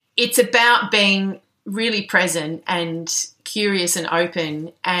it's about being really present and curious and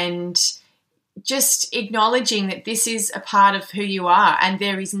open, and just acknowledging that this is a part of who you are, and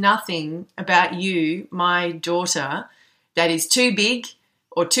there is nothing about you, my daughter, that is too big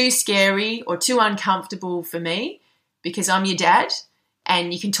or too scary or too uncomfortable for me, because I'm your dad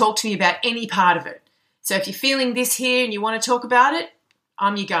and you can talk to me about any part of it. So if you're feeling this here and you want to talk about it,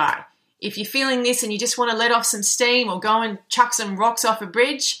 I'm your guy. If you're feeling this and you just want to let off some steam or go and chuck some rocks off a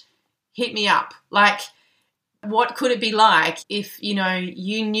bridge, hit me up. Like, what could it be like if,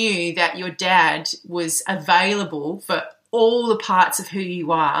 you knew that your dad was available for all the parts of who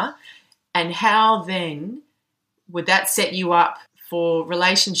you are, and how then would that set you up for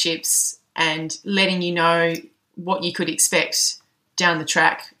relationships and letting you know what you could expect down the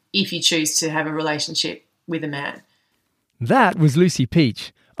track if you choose to have a relationship with a man. That was Lucy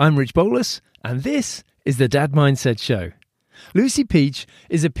Peach. I'm Rich Bolus, and this is the Dad Mindset Show. Lucy Peach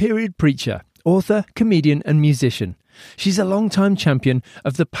is a period preacher, author, comedian and musician. She's a long-time champion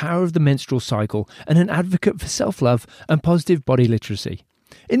of the power of the menstrual cycle and an advocate for self-love and positive body literacy.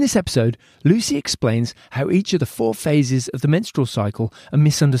 In this episode, Lucy explains how each of the 4 phases of the menstrual cycle are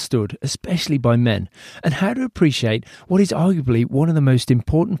misunderstood, especially by men, and how to appreciate what is arguably one of the most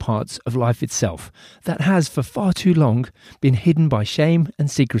important parts of life itself, that has for far too long been hidden by shame and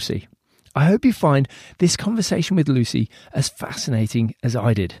secrecy. I hope you find this conversation with Lucy as fascinating as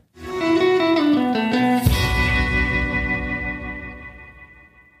I did.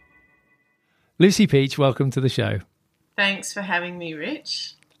 Lucy Peach, welcome to the show. Thanks for having me,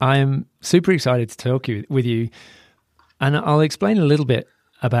 Rich. I am super excited to talk with you, and I'll explain a little bit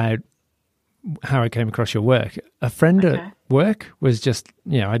about how I came across your work. A friend at work was just,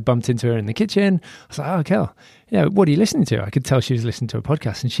 I bumped into her in the kitchen. I was like, oh, Kel, what are you listening to? I could tell she was listening to a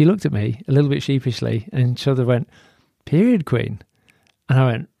podcast, and she looked at me a little bit sheepishly and sort of went, Period Queen. And I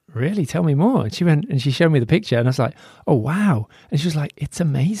went, really? Tell me more. And she went and she showed me the picture, and I was like, oh, wow. And she was like, it's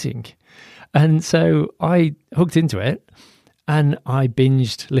amazing. And so I hooked into it, and I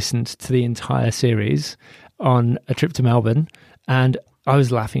listened to the entire series on a trip to Melbourne, and I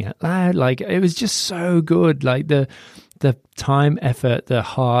was laughing out loud. Like, it was just so good. Like the time, effort, the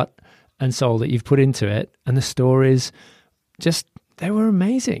heart and soul that you've put into it, and the stories, they were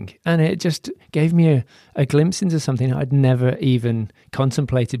amazing. And it just gave me a glimpse into something I'd never even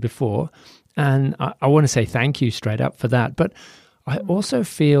contemplated before. And I want to say thank you straight up for that. But I also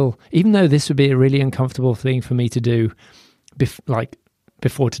feel, even though this would be a really uncomfortable thing for me to do,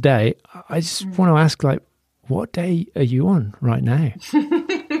 before today, I just want to ask, what day are you on right now?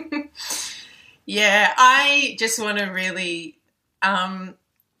 Yeah, I just want to really,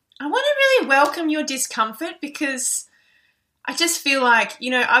 welcome your discomfort, because I just feel like,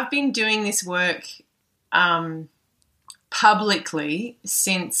 I've been doing this work publicly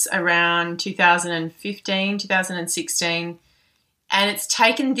since around 2015, 2016. And it's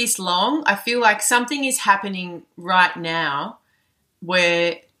taken this long. I feel like something is happening right now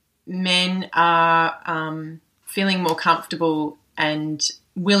where men are feeling more comfortable and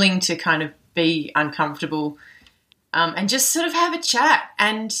willing to kind of be uncomfortable and just sort of have a chat.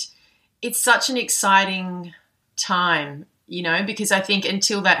 And it's such an exciting time, because I think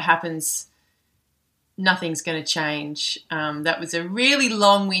until that happens, nothing's going to change. That was a really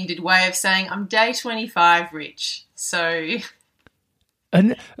long-winded way of saying I'm day 25, Rich. So...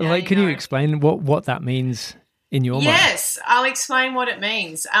 And can you explain what that means in your mind? Yes, I'll explain what it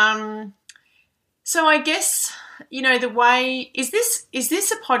means. So I guess, the way, is this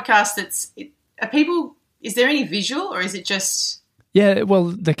a podcast is there any visual, or is it just? Yeah, well,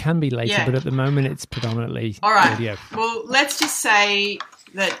 there can be later, but at the moment it's predominantly audio. Well, let's just say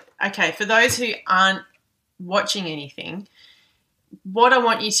that, for those who aren't watching anything, what I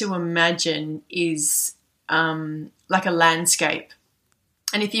want you to imagine is like a landscape.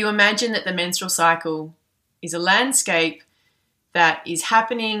 And if you imagine that the menstrual cycle is a landscape that is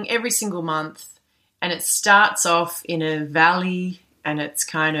happening every single month, and it starts off in a valley, and it's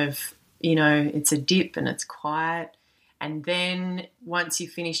kind of, it's a dip and it's quiet. And then once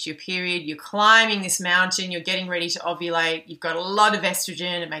you've finished your period, you're climbing this mountain, you're getting ready to ovulate, you've got a lot of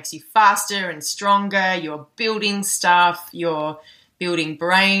estrogen, it makes you faster and stronger, you're building stuff, you're building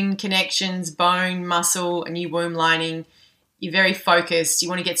brain connections, bone, muscle, a new womb lining. You're very focused. You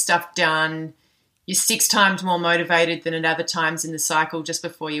want to get stuff done. You're 6 times more motivated than at other times in the cycle just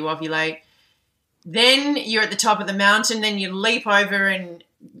before you ovulate. Then you're at the top of the mountain. Then you leap over and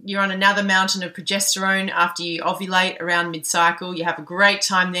you're on another mountain of progesterone after you ovulate around mid-cycle. You have a great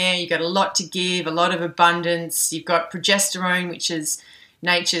time there. You've got a lot to give, a lot of abundance. You've got progesterone, which is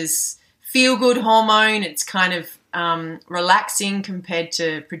nature's feel-good hormone. It's kind of relaxing compared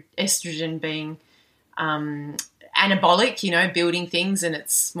to estrogen being anabolic, building things, and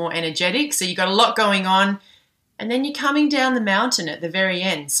it's more energetic. So you've got a lot going on. And then you're coming down the mountain at the very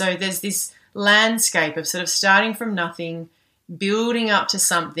end. So there's this landscape of sort of starting from nothing, building up to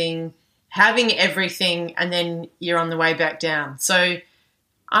something, having everything, and then you're on the way back down. So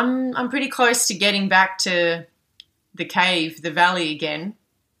I'm pretty close to getting back to the cave, the valley again.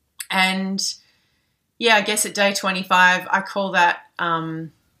 And yeah, I guess at day 25, I call that,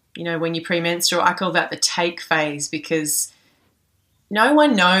 when you premenstrual, I call that the take phase, because no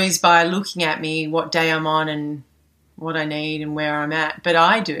one knows by looking at me what day I'm on and what I need and where I'm at, but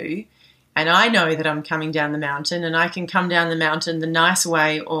I do. And I know that I'm coming down the mountain, and I can come down the mountain the nice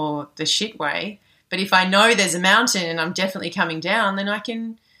way or the shit way. But if I know there's a mountain and I'm definitely coming down, then I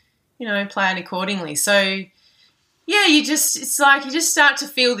can, plan accordingly. So yeah, you just start to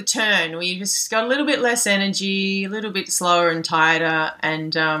feel the turn where you just got a little bit less energy, a little bit slower and tireder,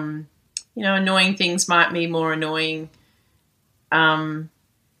 and, annoying things might be more annoying.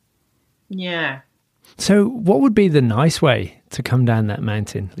 Yeah. So what would be the nice way to come down that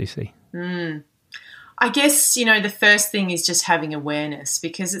mountain, Lucy? I guess, the first thing is just having awareness,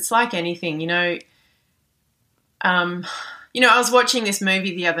 because it's like anything, I was watching this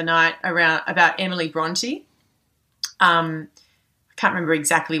movie the other night about Emily Bronte. I can't remember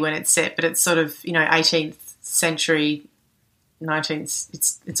exactly when it's set, but it's sort of, 18th century,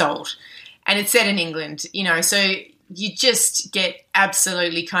 19th, it's old. And it's set in England, so you just get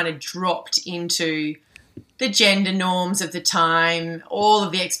absolutely kind of dropped into the gender norms of the time, all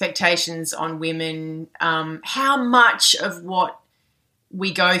of the expectations on women, how much of what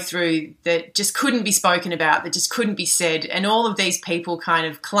we go through that just couldn't be spoken about, that just couldn't be said, and all of these people kind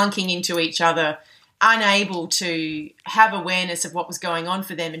of clunking into each other, unable to have awareness of what was going on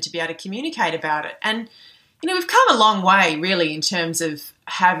for them and to be able to communicate about it. And, we've come a long way, really, in terms of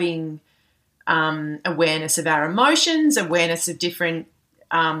having awareness of our emotions, awareness of different,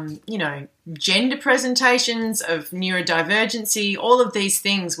 gender presentations, of neurodivergency, all of these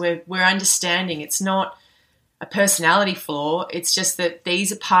things we're understanding. It's not a personality flaw. It's just that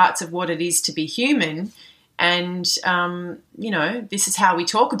these are parts of what it is to be human. And, this is how we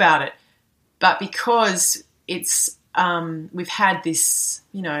talk about it. But because it's we've had this,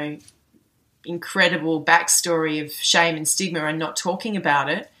 incredible backstory of shame and stigma and not talking about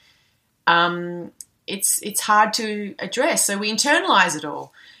it, it's hard to address. So we internalize it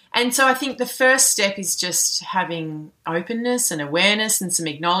all. And so I think the first step is just having openness and awareness and some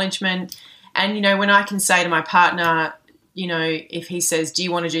acknowledgement. And, when I can say to my partner, if he says, do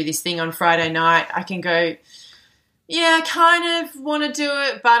you want to do this thing on Friday night? I can go, yeah, I kind of want to do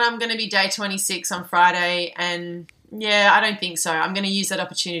it, but I'm going to be day 26 on Friday. And yeah, I don't think so. I'm going to use that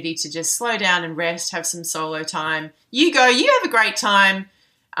opportunity to just slow down and rest, have some solo time. You go, you have a great time.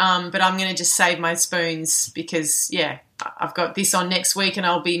 But I'm going to just save my spoons because, yeah, I've got this on next week and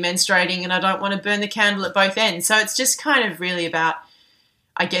I'll be menstruating and I don't want to burn the candle at both ends. So it's just kind of really about,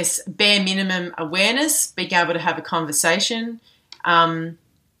 I guess, bare minimum awareness, being able to have a conversation, and,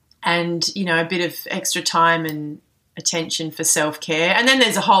 a bit of extra time and attention for self-care. And then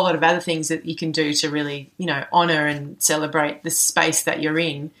there's a whole lot of other things that you can do to really, honour and celebrate the space that you're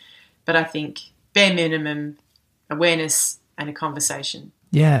in. But I think bare minimum awareness and a conversation.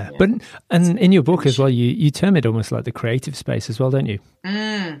 Yeah. But in your book as well, you term it almost like the creative space as well, don't you?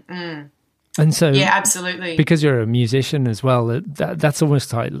 And so, yeah, absolutely. Because you're a musician as well, that's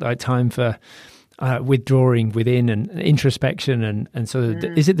almost like time for withdrawing within and introspection, and so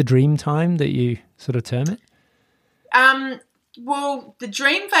is it the dream time that you sort of term it? Well, the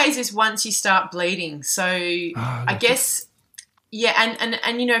dream phase is once you start bleeding. So I guess, yeah,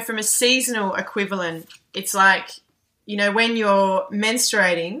 and from a seasonal equivalent, it's like, when you're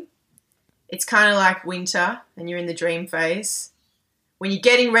menstruating, it's kind of like winter and you're in the dream phase. When you're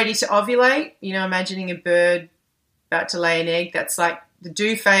getting ready to ovulate, imagining a bird about to lay an egg, that's like the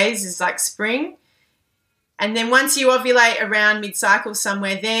do phase is like spring. And then once you ovulate around mid-cycle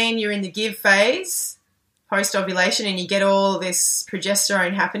somewhere, then you're in the give phase, post-ovulation, and you get all this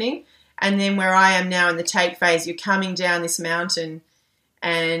progesterone happening. And then where I am now in the take phase, you're coming down this mountain.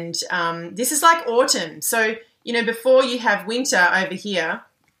 And this is like autumn. So, before you have winter over here,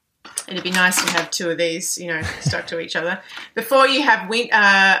 it'd be nice to have two of these, stuck to each other. Before you have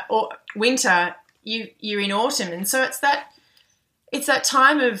winter, you're in autumn. And so it's that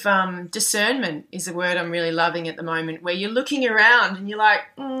time of discernment is a word I'm really loving at the moment, where you're looking around and you're like,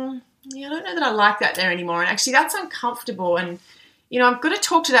 I don't know that I like that there anymore. And actually that's uncomfortable. And, I've got to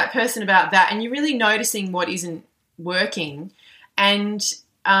talk to that person about that. And you're really noticing what isn't working. And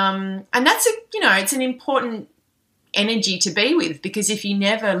that's it's an important energy to be with, because if you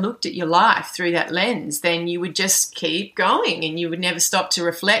never looked at your life through that lens, then you would just keep going and you would never stop to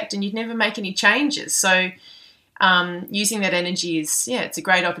reflect and you'd never make any changes. So using that energy is, it's a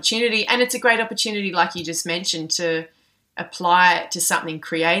great opportunity, and it's a great opportunity, like you just mentioned, to apply it to something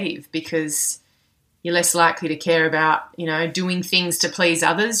creative, because you're less likely to care about, doing things to please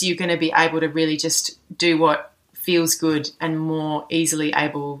others. You're going to be able to really just do what feels good and more easily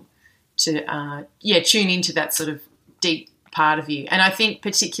able to, tune into that sort of deep part of you. And I think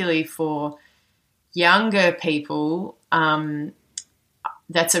particularly for younger people,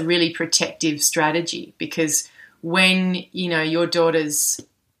 that's a really protective strategy, because when, your daughters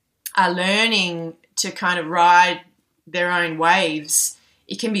are learning to kind of ride their own waves,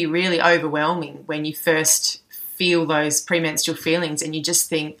 it can be really overwhelming when you first feel those premenstrual feelings and you just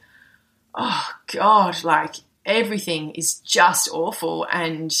think, oh God, like everything is just awful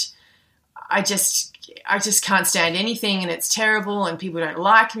and I just can't stand anything and it's terrible and people don't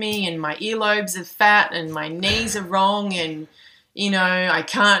like me and my earlobes are fat and my knees are wrong and, I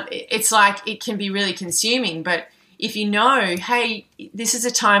can't. It's like it can be really consuming. But if you know, hey, this is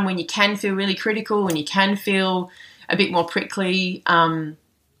a time when you can feel really critical and you can feel a bit more prickly, and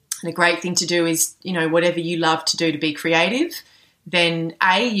a great thing to do is, whatever you love to do to be creative, then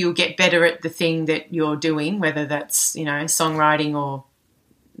you'll get better at the thing that you're doing, whether that's, songwriting or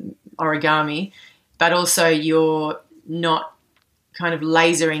origami, but also you're not kind of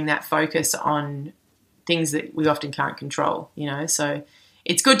lasering that focus on things that we often can't control, So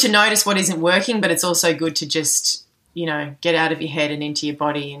it's good to notice what isn't working, but it's also good to just, get out of your head and into your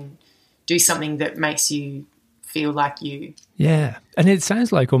body and do something that makes you feel like you. Yeah. And it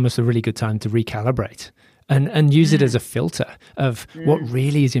sounds like almost a really good time to recalibrate and use it as a filter of what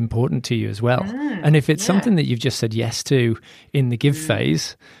really is important to you as well. And if it's something that you've just said yes to in the give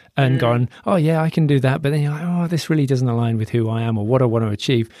phase and gone, oh yeah, I can do that, but then you're like, oh, this really doesn't align with who I am or what I want to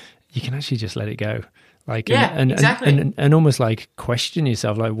achieve, you can actually just let it go. Exactly. And almost like question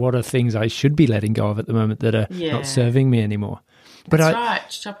yourself, like what are things I should be letting go of at the moment that are not serving me anymore? But That's right,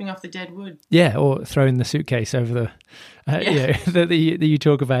 chopping off the dead wood. Yeah, or throwing the suitcase over the, that you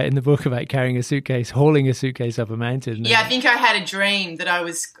talk about in the book about carrying a suitcase, hauling a suitcase up a mountain. Yeah, I think I had a dream that I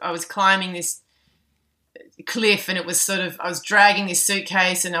was climbing this cliff and it was I was dragging this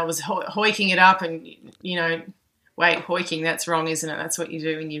suitcase and I was hoiking it up and, hoiking, that's wrong, isn't it? That's what you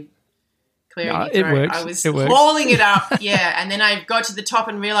do when you clearing your throat. It works. I was hauling it up, and then I got to the top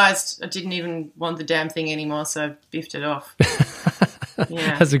and realised I didn't even want the damn thing anymore, so I biffed it off.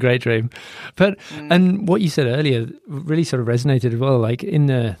 Yeah. That's a great dream. But and what you said earlier really sort of resonated as well. Like in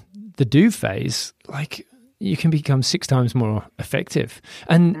the do phase, like you can become 6 times more effective.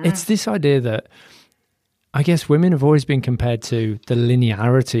 And it's this idea that I guess women have always been compared to the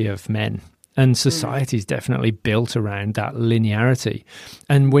linearity of men. And society is definitely built around that linearity.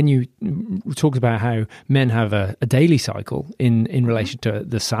 And when you talked about how men have a daily cycle in relation to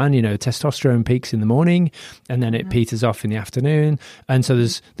the sun, testosterone peaks in the morning and then it peters off in the afternoon. And so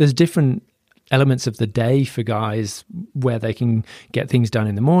there's different elements of the day for guys where they can get things done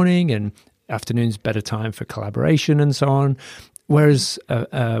in the morning and afternoon's better time for collaboration and so on. Whereas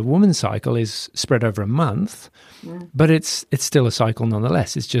a woman's cycle is spread over a month, but it's still a cycle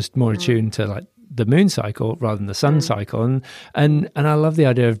nonetheless. It's just more attuned to like the moon cycle rather than the sun cycle. And I love the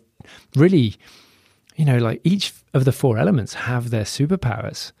idea of really, like each of the 4 elements have their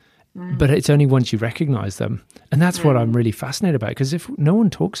superpowers, but it's only once you recognize them. And that's what I'm really fascinated about, because if no one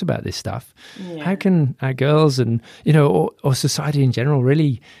talks about this stuff, how can our girls and, or society in general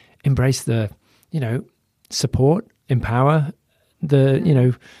really embrace the, support, empower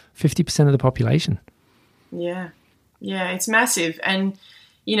the 50% of the population? Yeah it's massive. And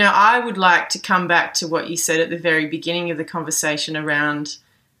I would like to come back to what you said at the very beginning of the conversation around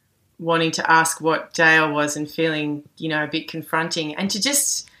wanting to ask what Dale was and feeling a bit confronting, and to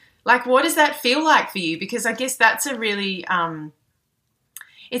just like, what does that feel like for you? Because I guess that's a really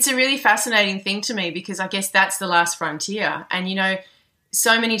it's a really fascinating thing to me, because I guess that's the last frontier. And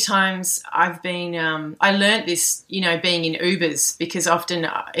so many times I've been, I learnt this, being in Ubers, because often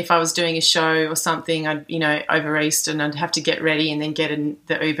if I was doing a show or something, I'd, over East, and I'd have to get ready and then get in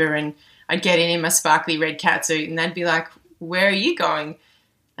the Uber, and I'd get in my sparkly red catsuit and they'd be like, where are you going?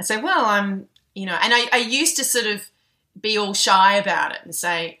 I'd say, well, I'm, and I used to sort of be all shy about it and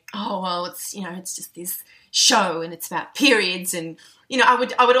say, oh, well, it's, it's just this show and it's about periods. And, I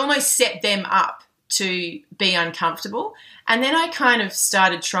would almost set them up to be uncomfortable. And then I kind of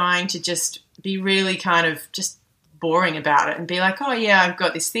started trying to just be really kind of just boring about it and be like, oh yeah, I've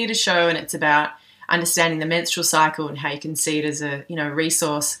got this theatre show and it's about understanding the menstrual cycle and how you can see it as a,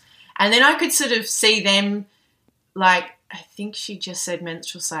 resource. And then I could sort of see them like, I think she just said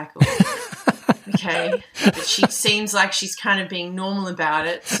menstrual cycle. Okay. But she seems like she's kind of being normal about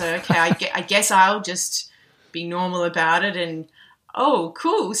it. So, okay, I guess I'll just be normal about it and, oh,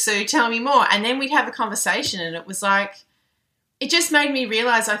 cool, so tell me more. And then we'd have a conversation and it was like, it just made me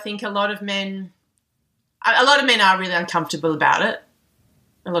realise I think a lot of men are really uncomfortable about it.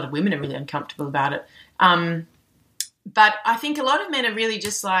 A lot of women are really uncomfortable about it. But I think a lot of men are really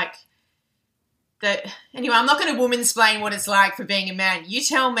just like that. Anyway, I'm not going to woman-splain what it's like for being a man. You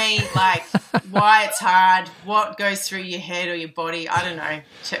tell me, like, why it's hard, what goes through your head or your body. I don't know.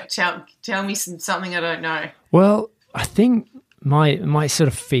 Tell me something I don't know. Well, I think my sort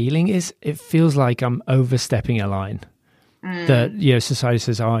of feeling is it feels like I'm overstepping a line. That, you know, society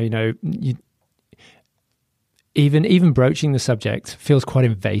says, oh, you know, even broaching the subject feels quite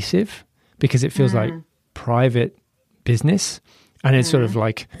invasive because it feels like private business, and it's sort of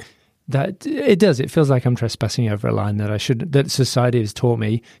like that. It does. It feels like I'm trespassing over a line that society has taught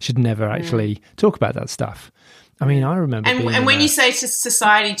me should never actually talk about that stuff. I mean, I remember. And when you say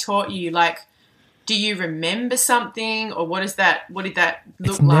society taught you, like, do you remember something, or what did that look like?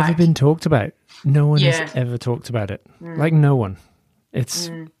 It's never been talked about. No one has ever talked about it. Like, no one. It's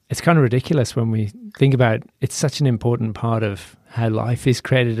kind of ridiculous when we think about it. It's such an important part of how life is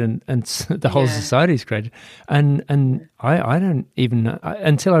created and the whole society is created. And I don't even,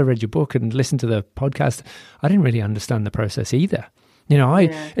 until I read your book and listened to the podcast, I didn't really understand the process either. You know,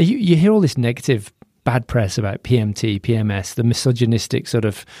 you hear all this negative bad press about PMT, PMS, the misogynistic sort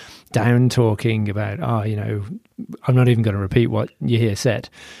of down talking about, you know, I'm not even going to repeat what you hear said.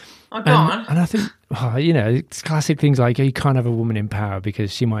 Oh, go on. And I think, you know, it's classic things like you can't have a woman in power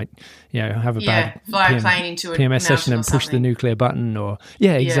because she might, you know, have a bad fly a plane into a PMS session and push the nuclear button, or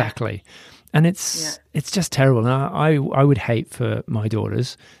exactly. And it's just terrible. And I would hate for my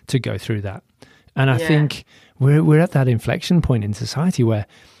daughters to go through that. And I think we're at that inflection point in society where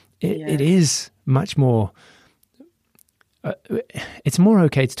it is much more. It's more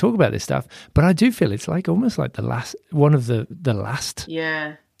okay to talk about this stuff, but I do feel it's like almost like one of the last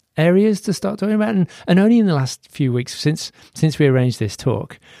areas to start talking about, and only in the last few weeks since we arranged this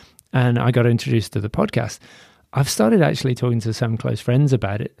talk and I got introduced to the podcast, I've started actually talking to some close friends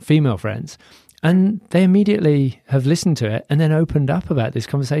about it, female friends, and they immediately have listened to it and then opened up about this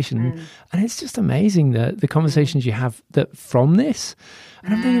conversation. And it's just amazing the conversations you have that from this.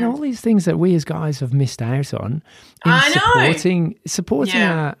 And I'm thinking all these things that we as guys have missed out on in supporting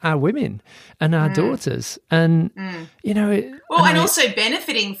our women and our daughters. And, you know... and also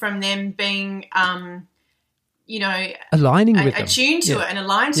benefiting from them being, you know... aligning with them. Attuned to it and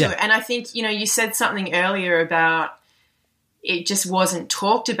aligned to it. And I think, you know, you said something earlier about it just wasn't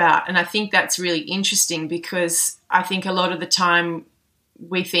talked about. And I think that's really interesting because I think a lot of the time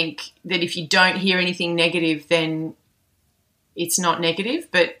we think that if you don't hear anything negative, then it's not negative,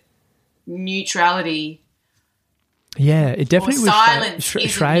 but neutrality. Yeah, it definitely was silence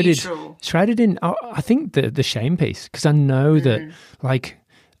shrouded in. I think the shame piece, because I know that, like,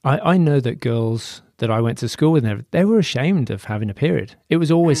 I know that girls that I went to school with, they were ashamed of having a period. It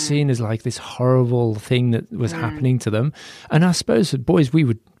was always seen as like this horrible thing that was happening to them. And I suppose boys, we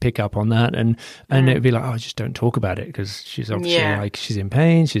would pick up on that and it would be like, oh, just don't talk about it because she's obviously like, she's in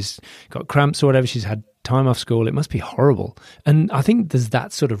pain, she's got cramps or whatever, she's had time off school, it must be horrible. And I think there's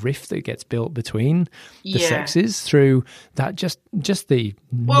that sort of rift that gets built between the sexes through that just the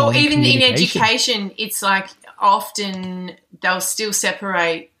even in education, it's like often they'll still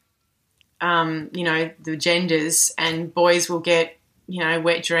separate you know, the genders, and boys will get, you know,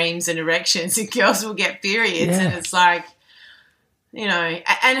 wet dreams and erections and girls will get periods. And it's like, you know,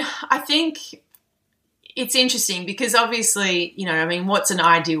 and I think it's interesting because obviously, you know, I mean, what's an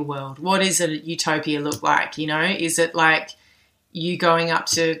ideal world? What does a utopia look like? You know, is it like you going up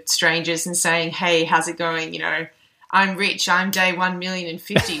to strangers and saying, hey, how's it going? You know, I'm rich, I'm day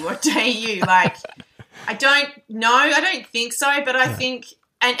 1,050,050. What day are you? Like, I don't know. I don't think so, but I think...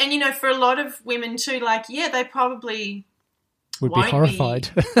 And you know, for a lot of women too, like, they probably would be horrified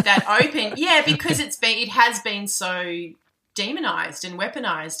that open. Yeah, because it has been so demonized and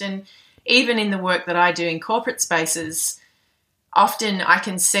weaponized. And even in the work that I do in corporate spaces, often I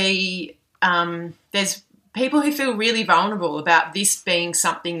can see there's people who feel really vulnerable about this being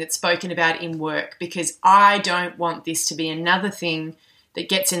something that's spoken about in work because I don't want this to be another thing that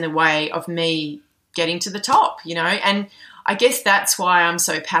gets in the way of me getting to the top, you know. And I guess that's why I'm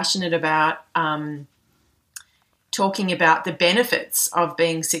so passionate about talking about the benefits of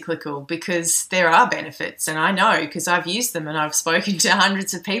being cyclical, because there are benefits, and I know because I've used them and I've spoken to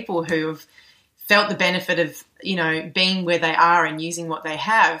hundreds of people who have felt the benefit of, you know, being where they are and using what they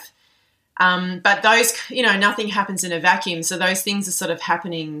have. But those, nothing happens in a vacuum. So those things are sort of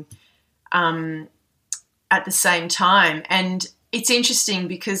happening at the same time. And it's interesting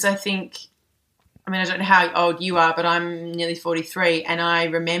because I don't know how old you are, but I'm nearly 43, and I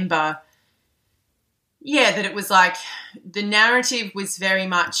remember, that it was like the narrative was very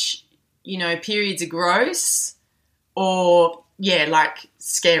much, periods are gross or, like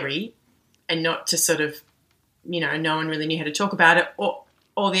scary, and not to sort of, no one really knew how to talk about it,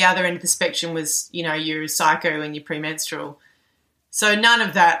 or the other end of the spectrum was, you're a psycho and you're premenstrual. So none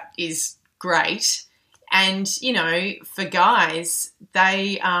of that is great. And, for guys,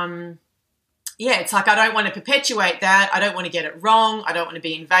 they, it's like I don't want to perpetuate that. I don't want to get it wrong. I don't want to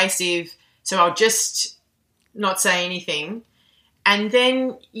be invasive. So I'll just not say anything. And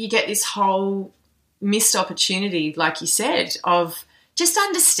then you get this whole missed opportunity, like you said, of just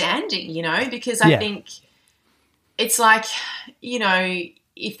understanding, because I think it's like,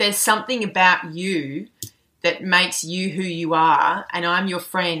 if there's something about you that makes you who you are, and I'm your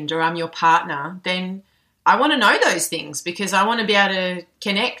friend or I'm your partner, then I want to know those things, because I want to be able to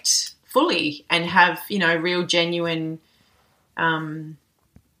connect fully and have, real genuine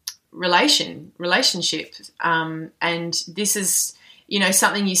relationship. And this is,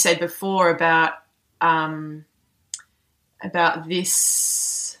 something you said before about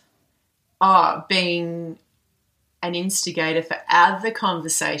this being an instigator for other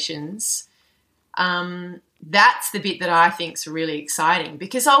conversations. That's the bit that I think is really exciting,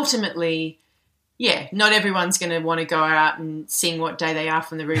 because ultimately, not everyone's going to want to go out and sing What Day They Are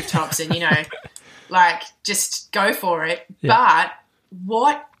from the rooftops and, like just go for it. Yeah. But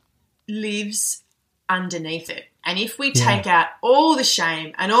what lives underneath it? And if we take out all the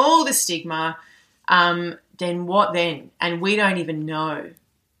shame and all the stigma, then what then? And we don't even know.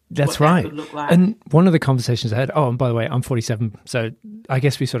 That's right. That would look like. And one of the conversations I had, and by the way, I'm 47, so I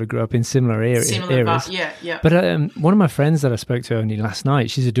guess we sort of grew up in similar eras. Yeah. But one of my friends that I spoke to only last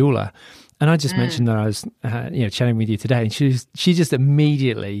night, she's a doula, and I just mentioned that I was, chatting with you today, and she just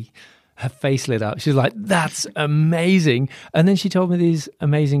immediately, her face lit up. She's like, "That's amazing!" And then she told me these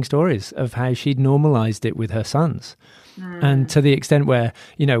amazing stories of how she'd normalized it with her sons, and to the extent where,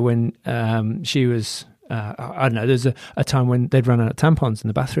 when she was. I don't know, there's a time when they'd run out of tampons in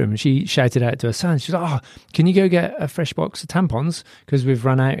the bathroom, and she shouted out to her son, she's like, can you go get a fresh box of tampons, because we've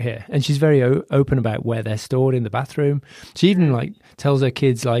run out here. And she's very open about where they're stored in the bathroom. She even tells her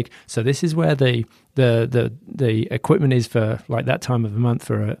kids, so this is where the equipment is for that time of the month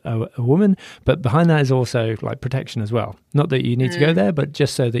for a woman, but behind that is also protection as well. Not that you need to go there, but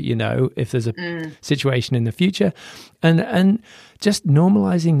just so that if there's a situation in the future, and just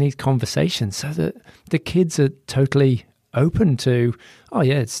normalizing these conversations so that the kids are totally open to,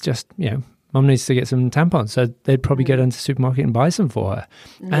 it's just, mum needs to get some tampons. So they'd probably go down to the supermarket and buy some for her.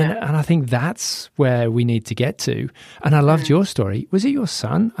 Yeah. And I think that's where we need to get to. And I loved your story. Was it your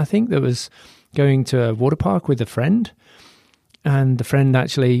son, I think, that was going to a water park with a friend? And the friend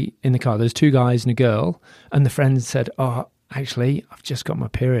actually in the car, there's two guys and a girl. And the friend said, actually, I've just got my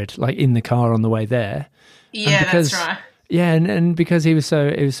period, in the car on the way there. Yeah, that's right. Yeah, and because it was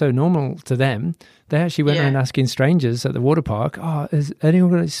so normal to them, they actually went around asking strangers at the water park, has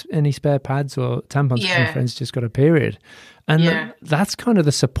anyone got any spare pads or tampons? Yeah. My friend's just got a period. And that's kind of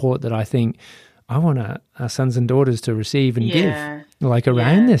the support that I think I want our sons and daughters to receive and give,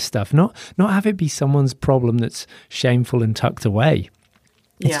 around this stuff. Not have it be someone's problem that's shameful and tucked away.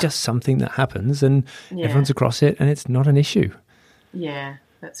 It's just something that happens, and everyone's across it, and it's not an issue. Yeah,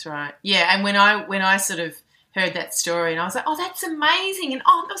 that's right. Yeah, and when I sort of heard that story, and I was like, that's amazing, and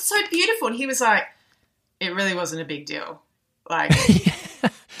that was so beautiful. And he was like, it really wasn't a big deal. Do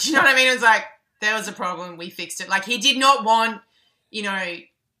you know what I mean? It was like, there was a problem, we fixed it. He did not want,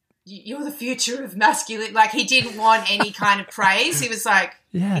 you're the future of masculine. He didn't want any kind of praise. He was like,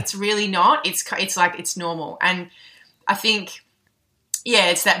 it's really not. It's normal. And I think,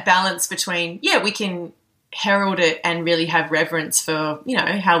 it's that balance between, we can herald it and really have reverence for,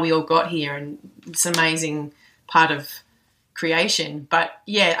 how we all got here, and it's amazing part of creation. But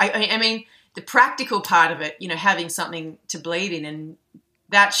I mean the practical part of it, having something to bleed in, and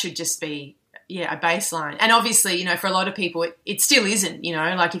that should just be a baseline. And obviously, for a lot of people it still isn't,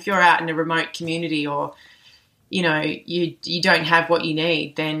 if you're out in a remote community, or you don't have what you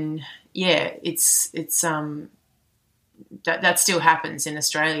need, then it's that still happens in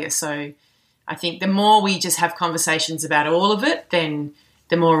Australia. So I think the more we just have conversations about all of it, then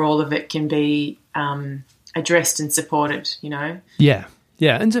the more all of it can be addressed and supported, Yeah.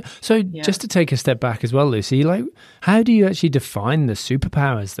 And so just to take a step back as well, Lucy, how do you actually define the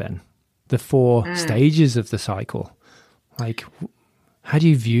superpowers then? The 4 stages of the cycle? How do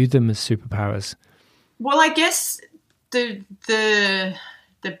you view them as superpowers? Well, I guess the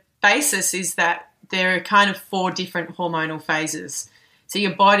basis is that there are kind of 4 different hormonal phases. So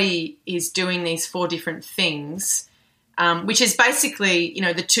your body is doing these 4 different things, which is basically,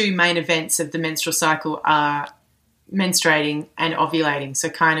 the 2 main events of the menstrual cycle are menstruating and ovulating. So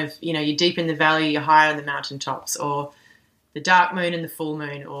kind of, you're deep in the valley, you're high on the mountaintops, or the dark moon and the full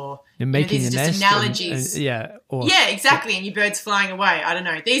moon, or you're making these are just analogies. Exactly. And your bird's flying away. I don't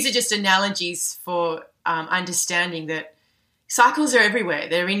know. These are just analogies for understanding that cycles are everywhere.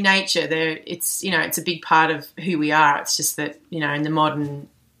 They're in nature. It's a big part of who we are. It's just that, in the modern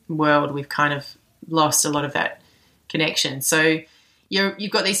world, we've kind of lost a lot of that connection. So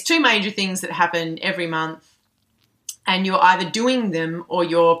you've got these 2 major things that happen every month, and you're either doing them or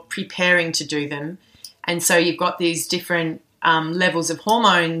you're preparing to do them. And so you've got these different levels of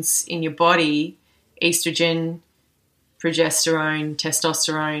hormones in your body, estrogen, progesterone,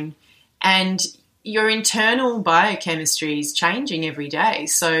 testosterone, and your internal biochemistry is changing every day.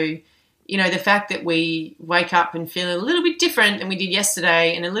 So, the fact that we wake up and feel a little bit different than we did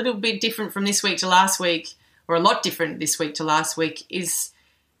yesterday and a little bit different from this week to last week, or a lot different this week to last week is,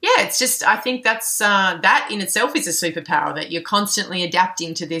 it's just, I think that's, that in itself is a superpower, that you're constantly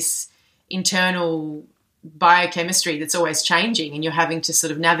adapting to this internal biochemistry that's always changing, and you're having to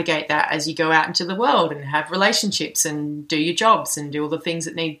sort of navigate that as you go out into the world and have relationships and do your jobs and do all the things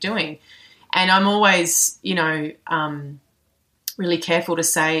that need doing. And I'm always, really careful to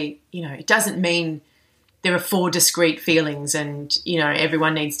say, it doesn't mean there are 4 discrete feelings and,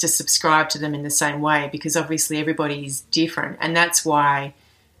 everyone needs to subscribe to them in the same way, because obviously everybody is different. And that's why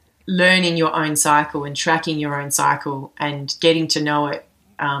learning your own cycle and tracking your own cycle and getting to know it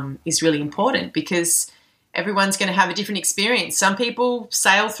is really important, because everyone's going to have a different experience. Some people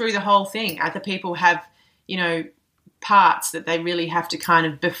sail through the whole thing. Other people have, parts that they really have to kind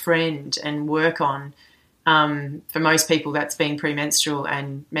of befriend and work on. For most people, that's being premenstrual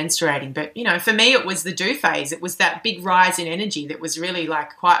and menstruating. But, for me, it was the do phase. It was that big rise in energy that was really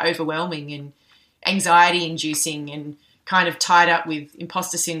like quite overwhelming and anxiety inducing and kind of tied up with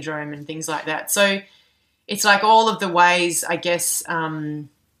imposter syndrome and things like that. So it's like all of the ways, I guess,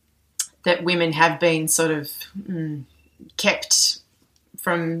 that women have been sort of kept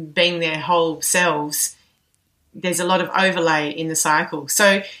from being their whole selves. There's a lot of overlay in the cycle.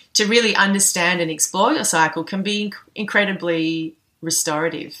 So to really understand and explore your cycle can be incredibly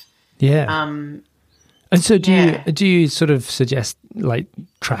restorative. Yeah. And so do you sort of suggest like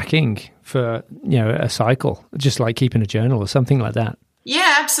tracking for, a cycle, just like keeping a journal or something like that?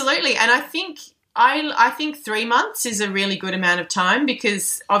 Yeah, absolutely. And I think 3 months is a really good amount of time,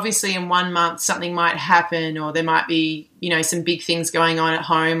 because obviously in 1 month something might happen, or there might be, some big things going on at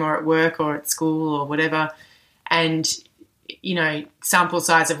home or at work or at school or whatever. And, sample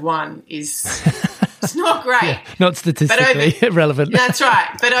size of 1 is it's not great. Yeah, not statistically relevant. That's right.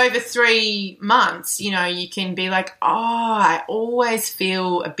 But over 3 months, you can be like, I always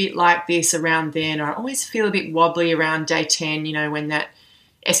feel a bit like this around then, or I always feel a bit wobbly around day 10, when that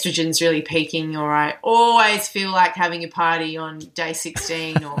estrogen's really peaking, or I always feel like having a party on day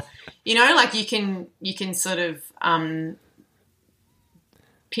 16, or, like you can sort of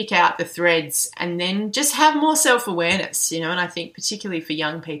pick out the threads and then just have more self-awareness, and I think particularly for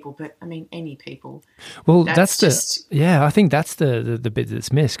young people, but I mean any people. Well, I think that's the bit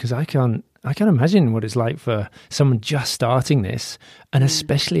that's missed, because I can't imagine what it's like for someone just starting this, and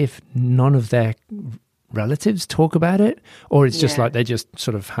especially if none of their relatives talk about it, or it's just like they just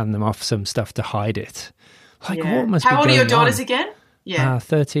sort of hand them off some stuff to hide it. Like what must How be old are your daughters on? again? Yeah.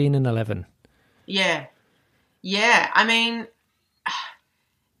 13 and 11. Yeah. Yeah. I mean,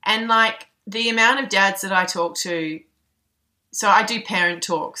 and like the amount of dads that I talk to, so I do parent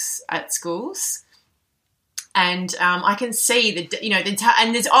talks at schools, and I can see that,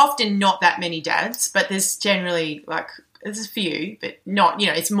 and there's often not that many dads, but there's generally there's a few, but not,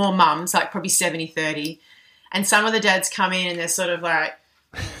 it's more mums, like probably 70-30. And some of the dads come in and they're sort of like,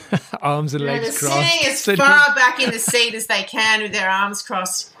 arms and legs crossed. Sitting as far back in the seat as they can with their arms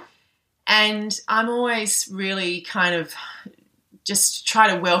crossed. And I'm always really kind of just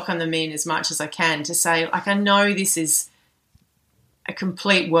try to welcome them in as much as I can, to say, like, I know this is a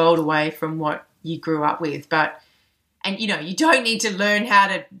complete world away from what you grew up with, and you don't need to learn how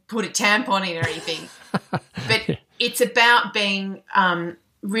to put a tampon in or anything, but it's about being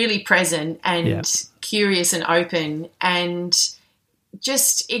really present and curious and open, and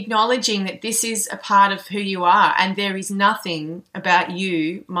just acknowledging that this is a part of who you are, and there is nothing about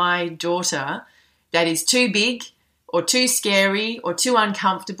you, my daughter, that is too big or too scary or too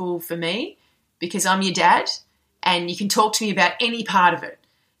uncomfortable for me, because I'm your dad, and you can talk to me about any part of it.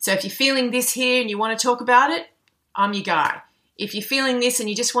 So if you're feeling this here and you want to talk about it, I'm your guy. If you're feeling this and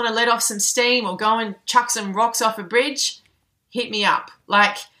you just want to let off some steam or go and chuck some rocks off a bridge, hit me up.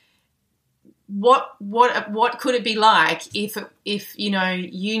 Like, what could it be like if you know,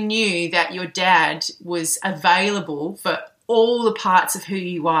 you knew that your dad was available for all the parts of who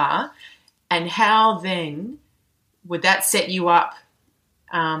you are, and how then would that set you up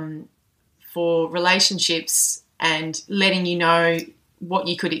for relationships and letting you know what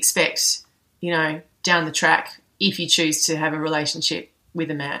you could expect, you know, down the track if you choose to have a relationship with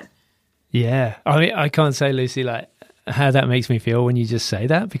a man. Yeah. I mean, I can't say, Lucy, like, how that makes me feel when you just say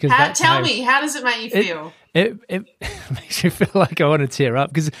that, because tell me, how does it make you feel? It makes me feel like I want to tear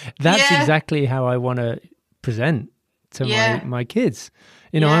up, because that's exactly how I want to present to my kids.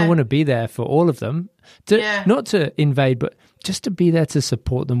 You know, I want to be there for all of them, not to invade, but just to be there to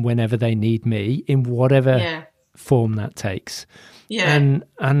support them whenever they need me in whatever form that takes. Yeah.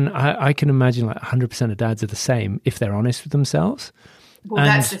 And I can imagine like 100% of dads are the same if they're honest with themselves. Well,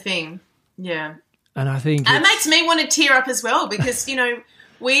 that's the thing. Yeah. And I think it makes me want to tear up as well, because, you know,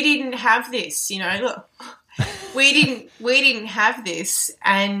 we didn't have this, you know, look, we didn't have this.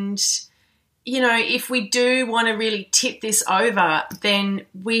 And, you know, if we do want to really tip this over, then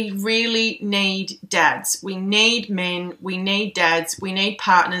we really need dads. We need men. We need dads. We need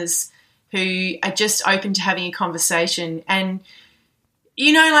partners who are just open to having a conversation. And,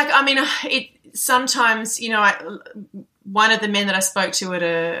 you know, like, I mean, it sometimes, you know, one of the men that I spoke to at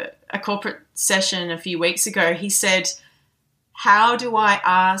a corporate session a few weeks ago, he said, how do I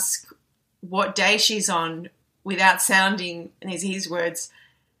ask what day she's on without sounding, and his words,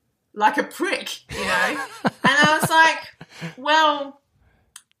 like a prick, you know? And I was like, well,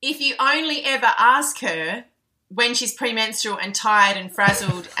 if you only ever ask her when she's premenstrual and tired and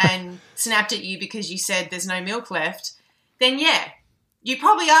frazzled and snapped at you because you said there's no milk left, then you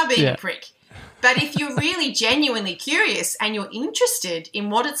probably are being a prick. But if you're really genuinely curious and you're interested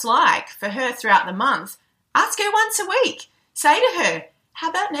in what it's like for her throughout the month, ask her once a week. Say to her, how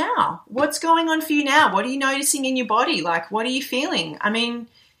about now? What's going on for you now? What are you noticing in your body? Like, what are you feeling? I mean,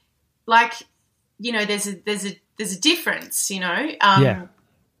 like, you know, there's a difference, you know. I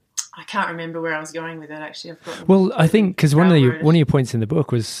can't remember where I was going with it, actually. I've forgotten. Well, I think because one of your points in the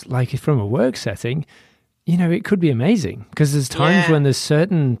book was, like, from a work setting, you know, it could be amazing, because there's times when there's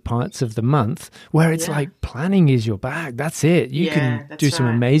certain parts of the month where it's like planning is your bag. That's it. You can do some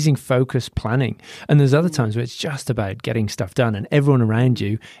amazing focused planning. And there's other times where it's just about getting stuff done, and everyone around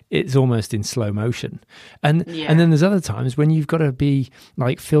you, it's almost in slow motion. And then there's other times when you've got to be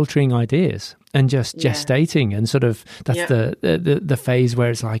like filtering ideas and just gestating, and sort of that's the phase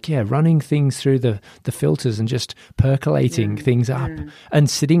where it's like, running things through the filters and just percolating things up and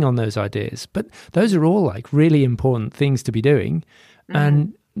sitting on those ideas. But those are all like really important things to be doing.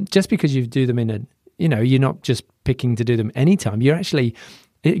 And just because you do them in a, you know, you're not just picking to do them anytime, you're actually,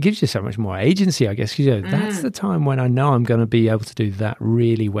 it gives you so much more agency, I guess. You know, that's the time when I know I'm going to be able to do that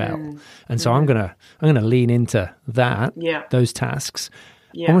really well. And so I'm going to lean into that, those tasks.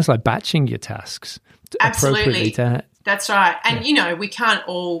 Almost like batching your tasks appropriately. That's right. And, you know, we can't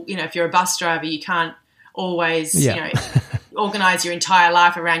all, you know, if you're a bus driver, you can't always, you know, organise your entire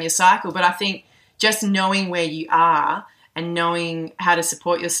life around your cycle. But I think just knowing where you are and knowing how to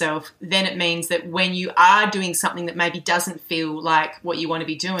support yourself, then it means that when you are doing something that maybe doesn't feel like what you want to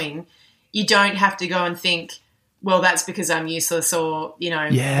be doing, you don't have to go and think, well, that's because I'm useless or, you know,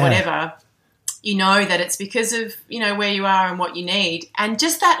 whatever. You know that it's because of, you know, where you are and what you need. And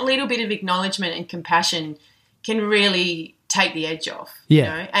just that little bit of acknowledgement and compassion can really take the edge off. You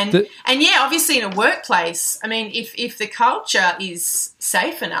know? And obviously in a workplace, I mean, if the culture is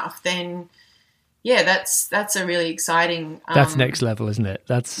safe enough, then that's a really exciting. That's next level, isn't it?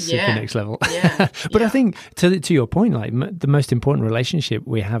 That's super next level. But I think to your point, like the most important relationship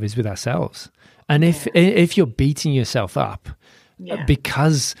we have is with ourselves. And if you're beating yourself up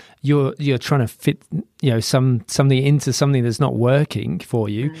because you're trying to fit, you know, something into something that's not working for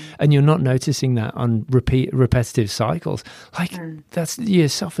you, and you're not noticing that on repetitive cycles, like that's, your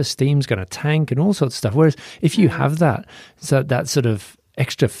self-esteem's going to tank and all sorts of stuff. Whereas if you have that sort of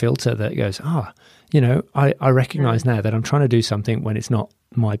extra filter that goes, you know, I recognize now that I'm trying to do something when it's not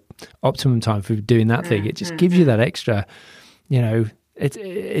my optimum time for doing that thing. It just gives you that extra, you know,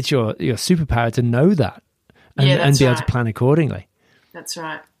 it's your superpower to know that and be able to plan accordingly. That's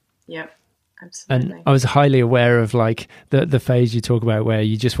right. Yep. Absolutely. And I was highly aware of like the phase you talk about where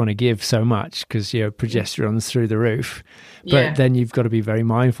you just want to give so much because your progesterone's through the roof. But then you've got to be very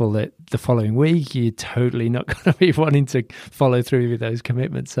mindful that the following week you're totally not going to be wanting to follow through with those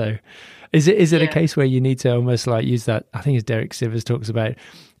commitments. So is it a case where you need to almost like use that, I think as Derek Sivers talks about,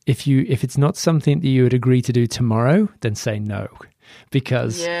 if it's not something that you would agree to do tomorrow, then say no.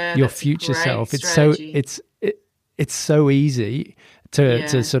 Because your future self, it's so easy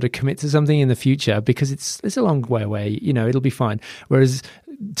to sort of commit to something in the future because it's a long way away, it'll be fine. Whereas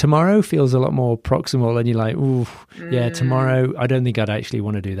tomorrow feels a lot more proximal and you're like, ooh, tomorrow, I don't think I'd actually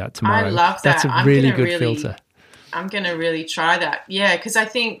want to do that tomorrow. I love that. That's a really good filter. I'm going to really try that. Yeah, because I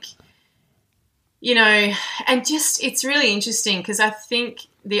think, and just it's really interesting because I think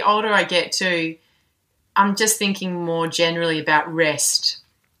the older I get too, I'm just thinking more generally about rest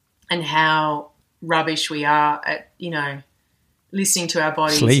and how rubbish we are at, listening to our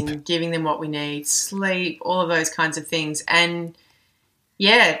bodies and giving them what we need, sleep, all of those kinds of things. And,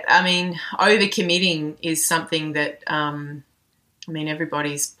 overcommitting is something that,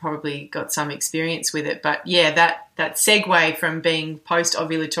 everybody's probably got some experience with it. But, that segue from being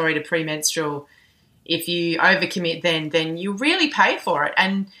post-ovulatory to premenstrual, if you overcommit then you really pay for it.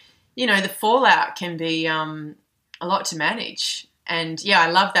 And, the fallout can be a lot to manage. And, I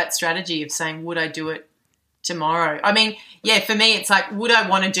love that strategy of saying, would I do it tomorrow? For me, it's like, would I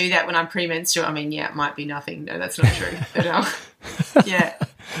want to do that when I'm premenstrual? It might be nothing. No, that's not true. But,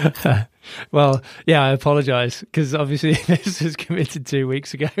 Well, I apologise because obviously this was committed 2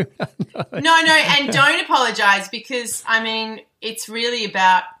 weeks ago. No, and don't apologise because, it's really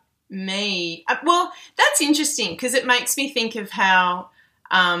about me. Well, that's interesting because it makes me think of how,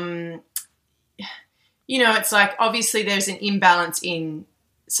 it's like obviously there's an imbalance in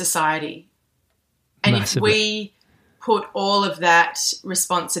society. And Massively. If we put all of that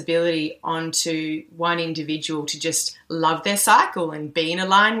responsibility onto one individual to just love their cycle and be in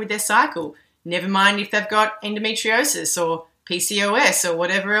line with their cycle, never mind if they've got endometriosis or PCOS or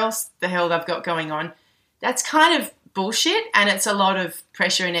whatever else the hell they've got going on, that's kind of bullshit and it's a lot of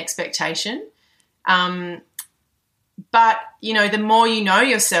pressure and expectation. But, the more you know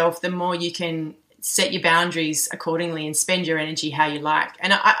yourself, the more you can set your boundaries accordingly and spend your energy how you like.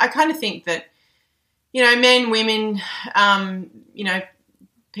 And I kind of think that, men, women,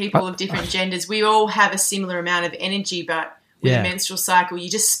 people of different genders, we all have a similar amount of energy, but with a menstrual cycle, you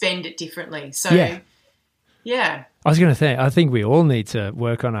just spend it differently. So, yeah. I was going to say, I think we all need to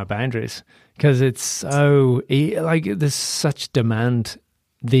work on our boundaries because it's so, there's such demand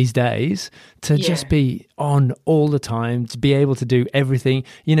these days to just be on all the time, to be able to do everything.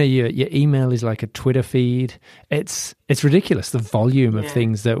 Your email is like a Twitter feed. It's ridiculous, the volume of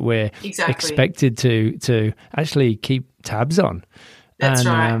things that we're expected to actually keep tabs on. That's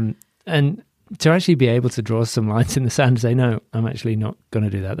right. And to actually be able to draw some lines in the sand and say, no, I'm actually not going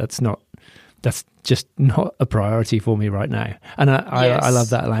to do that. That's just not a priority for me right now. And I love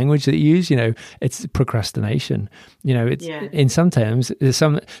that language that you use. It's procrastination. It's in some terms,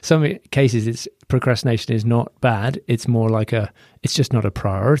 some cases, it's procrastination is not bad. It's more like it's just not a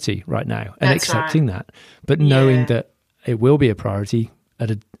priority right now, and that's accepting that, but knowing that it will be a priority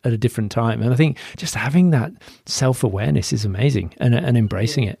at a different time. And I think just having that self-awareness is amazing, and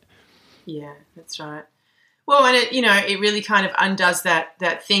embracing it. Yeah, that's right. Well, and it really kind of undoes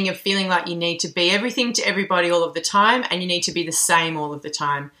that thing of feeling like you need to be everything to everybody all of the time and you need to be the same all of the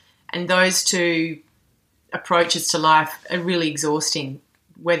time. And those two approaches to life are really exhausting,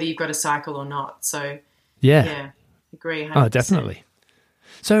 whether you've got a cycle or not. So, agree 100%. Oh, definitely.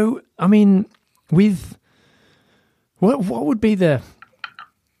 So, with what would be the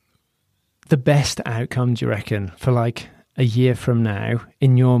best outcome, do you reckon, for like a year from now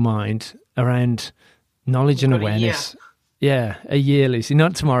in your mind around knowledge and awareness? A year, Lucy.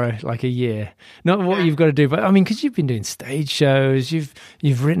 Not tomorrow, like a year. Not what you've got to do, but because you've been doing stage shows, you've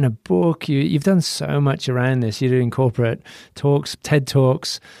written a book, you've done so much around this. You're doing corporate talks, TED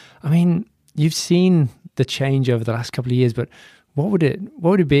Talks. You've seen the change over the last couple of years, but what would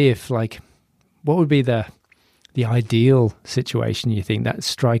it be if what would be the ideal situation, you think, that's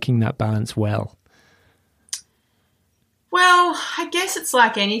striking that balance well? Well, I guess it's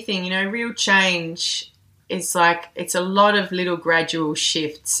like anything, real change is like, it's a lot of little gradual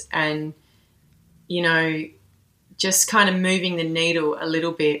shifts and, just kind of moving the needle a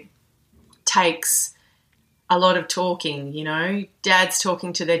little bit takes a lot of talking, dads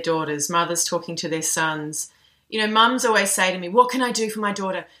talking to their daughters, mothers talking to their sons. Mums always say to me, what can I do for my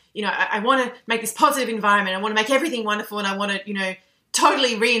daughter? I want to make this positive environment. I want to make everything wonderful and I want to,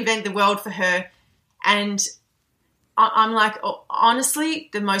 totally reinvent the world for her. And I'm like, honestly,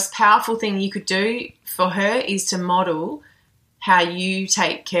 the most powerful thing you could do for her is to model how you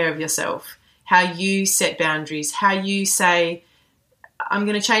take care of yourself, how you set boundaries, how you say, I'm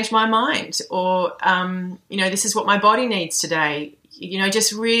going to change my mind, or, this is what my body needs today.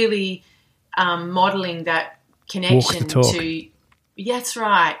 Just really modeling that connection to, that's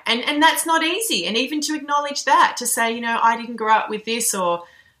right. And that's not easy. And even to acknowledge that, to say, I didn't grow up with this, or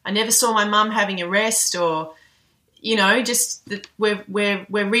I never saw my mum having a rest, or, just that we're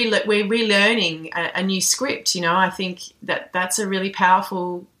relearning a new script. I think that's a really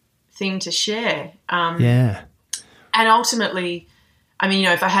powerful thing to share. And ultimately,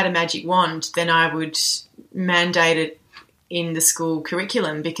 if I had a magic wand, then I would mandate it in the school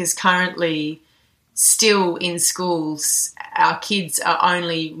curriculum, because currently still in schools our kids are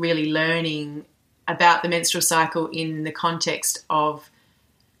only really learning about the menstrual cycle in the context of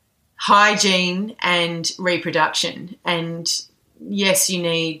hygiene and reproduction. And yes, you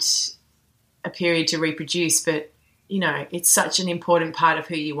need a period to reproduce, but it's such an important part of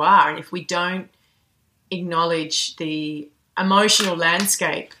who you are. And if we don't acknowledge the emotional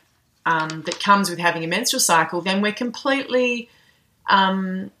landscape that comes with having a menstrual cycle, then we're completely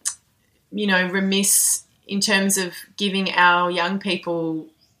remiss in terms of giving our young people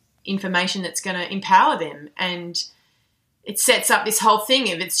information that's going to empower them. And it sets up this whole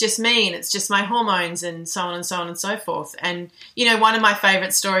thing of it's just me and it's just my hormones and so on and so on and so forth. And, one of my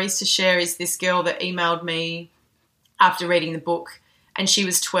favourite stories to share is this girl that emailed me after reading the book, and she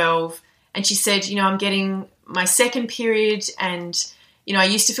was 12, and she said, I'm getting my second period, and, I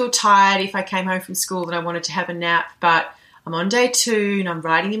used to feel tired if I came home from school that I wanted to have a nap, but I'm on day 2 and I'm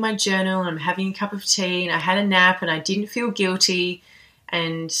writing in my journal and I'm having a cup of tea and I had a nap and I didn't feel guilty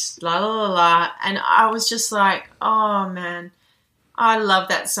and la, la, la, la. And I was just like, oh, man, I love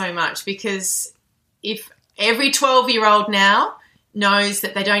that so much, because if every 12-year-old now knows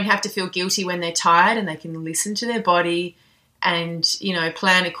that they don't have to feel guilty when they're tired and they can listen to their body and,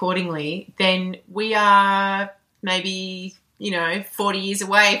 plan accordingly, then we are maybe, 40 years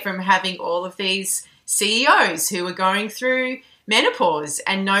away from having all of these CEOs who are going through menopause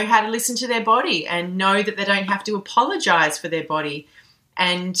and know how to listen to their body and know that they don't have to apologize for their body.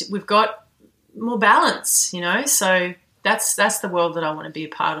 And we've got more balance, so that's the world that I want to be a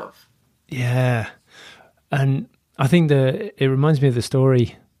part of. Yeah. And I think it reminds me of the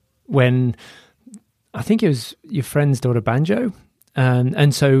story when I think it was your friend's daughter, Banjo.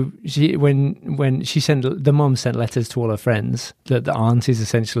 And so when she the mom sent letters to all her friends, the aunties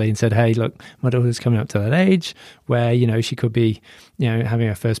essentially, and said, hey, look, my daughter's coming up to that age where, she could be, having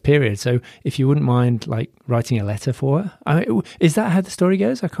her first period. So if you wouldn't mind writing a letter for her. Is that how the story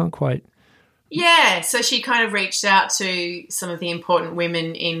goes? I can't quite. Yeah. So she kind of reached out to some of the important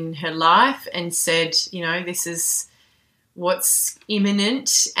women in her life and said, this is what's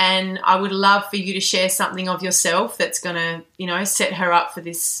imminent, and I would love for you to share something of yourself that's going to, set her up for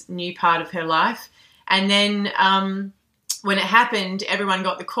this new part of her life. And then when it happened, everyone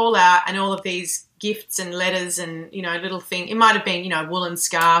got the call out and all of these gifts and letters and, little thing. It might have been, a woolen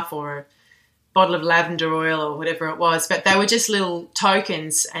scarf or a bottle of lavender oil or whatever it was, but they were just little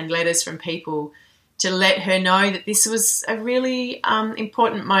tokens and letters from people to let her know that this was a really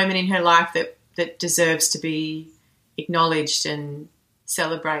important moment in her life that deserves to be acknowledged and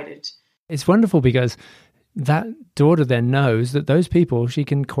celebrated. It's wonderful because that daughter then knows that those people she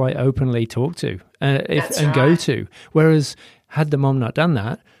can quite openly talk to and go to. Whereas had the mom not done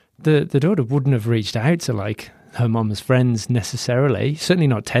that, the daughter wouldn't have reached out to her mom's friends necessarily, certainly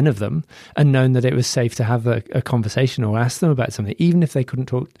not 10 of them, and known that it was safe to have a conversation or ask them about something, even if she couldn't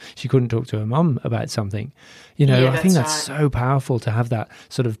talk to her mom about something. I think that's so powerful to have that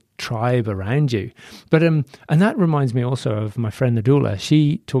sort of tribe around you. But and that reminds me also of my friend the doula.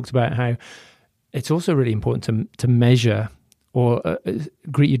 She talked about how it's also really important to measure or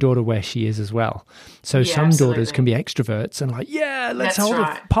greet your daughter where she is as well. So some absolutely. Daughters can be extroverts and let's hold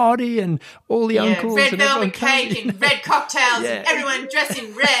a party and all the uncles red and velvet cake and red cocktails and everyone dressed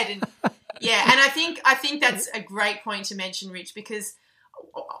in red and and I think that's a great point to mention, Rich, because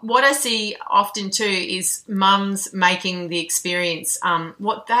what I see often too is mums making the experience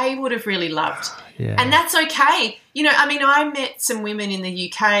what they would have really loved. And that's okay. I met some women in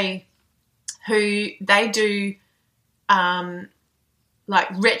the UK who they do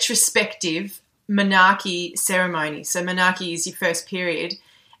retrospective menarche ceremony. So menarche is your first period.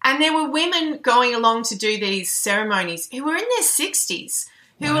 And there were women going along to do these ceremonies who were in their 60s,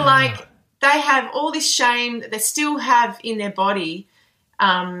 who were they have all this shame that they still have in their body,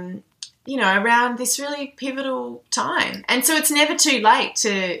 around this really pivotal time. And so it's never too late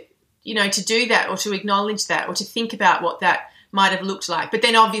to to do that or to acknowledge that or to think about what that might have looked like. But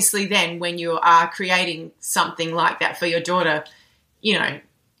then obviously then when you are creating something like that for your daughter,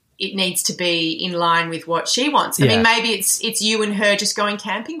 it needs to be in line with what she wants. I mean, maybe it's you and her just going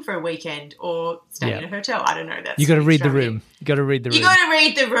camping for a weekend or staying in a hotel. I don't know. You got to read the room. You got to read the room. You got to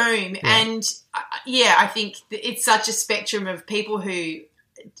read the room. Yeah. And I think it's such a spectrum of people who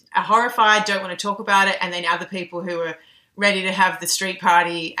are horrified, don't want to talk about it, and then other people who are ready to have the street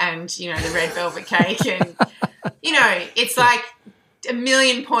party and, the red velvet cake. And, it's like a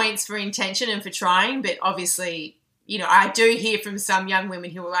million points for intention and for trying, but obviously, I do hear from some young women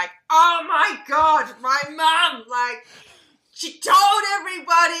who are like, oh, my God, my mum, like, she told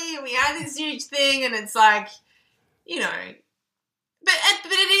everybody and we had this huge thing, and it's like, but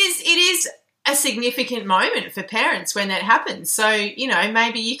it is a significant moment for parents when that happens. So,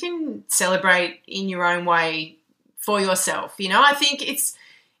 maybe you can celebrate in your own way for yourself. I think it's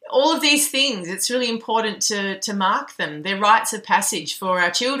all of these things. It's really important to mark them. They're rites of passage for our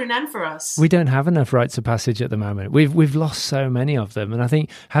children and for us. We don't have enough rites of passage at the moment. We've lost so many of them. And I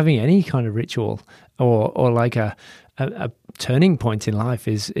think having any kind of ritual or like a turning point in life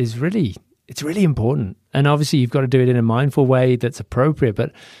is really, it's really important. And obviously you've got to do it in a mindful way that's appropriate.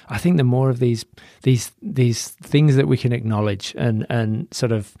 But I think the more of these things that we can acknowledge and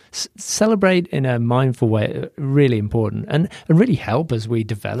sort of celebrate in a mindful way are really important and really help as we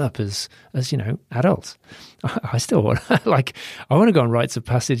develop as adults. I still want I want to go on rites of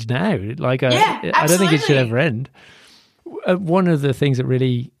passage now. I don't think it should ever end. One of the things that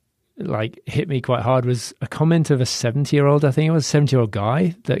really hit me quite hard was a comment of a 70-year-old, I think it was a 70-year-old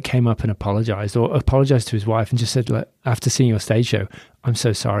guy that came up and apologized to his wife and just said, after seeing your stage show, I'm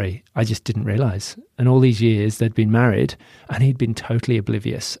so sorry, I just didn't realize. And all these years they'd been married and he'd been totally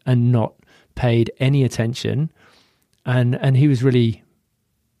oblivious and not paid any attention. And he was really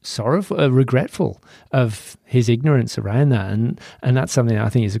sorrowful, regretful of his ignorance around that, and that's something I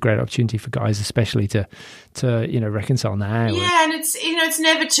think is a great opportunity for guys, especially to reconcile now. Yeah, and it's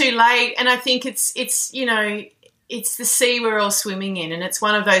never too late, and I think it's the sea we're all swimming in, and it's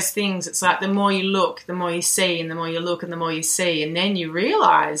one of those things. It's like the more you look, the more you see, and the more you look, and the more you see, and then you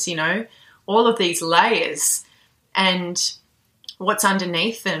realise, all of these layers and what's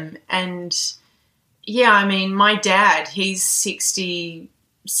underneath them. And I mean, my dad, he's 67,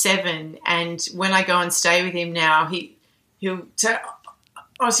 and when I go and stay with him now, he'll say,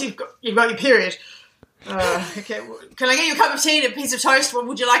 "Oh, so you've got your period. Okay, can I get you a cup of tea and a piece of toast? What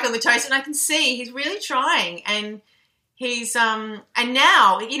would you like on the toast?" And I can see he's really trying, and he's and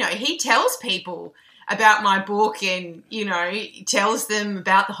now he tells people about my book, and he tells them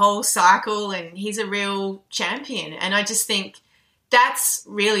about the whole cycle, and he's a real champion. And I just think that's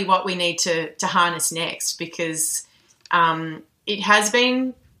really what we need to harness next, because it has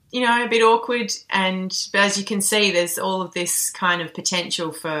been, a bit awkward, but as you can see, there's all of this kind of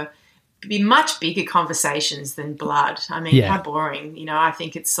potential for be much bigger conversations than blood. I mean, how boring, I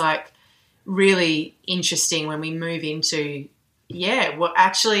think it's really interesting when we move into, what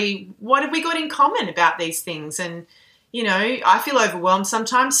have we got in common about these things? And, I feel overwhelmed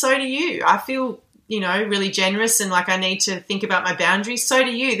sometimes, so do you. I feel, really generous and like I need to think about my boundaries, so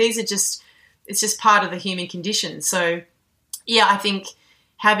do you. It's just part of the human condition. So, I think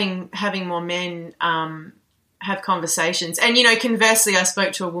having more men have conversations. And, conversely, I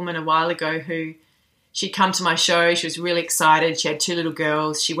spoke to a woman a while ago who she'd come to my show. She was really excited. She had 2 little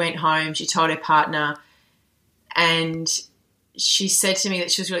girls. She went home. She told her partner. And she said to me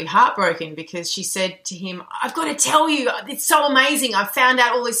that she was really heartbroken because she said to him, "I've got to tell you, it's so amazing. I've found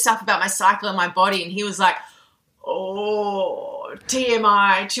out all this stuff about my cycle and my body." And he was like, "Oh,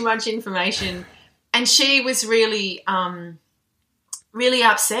 TMI, too much information." And she was really really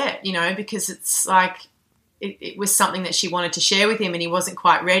upset, because it's it was something that she wanted to share with him and he wasn't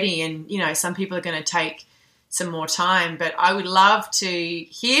quite ready. And, some people are going to take some more time. But I would love to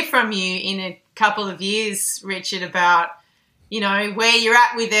hear from you in a couple of years, Richard, about, where you're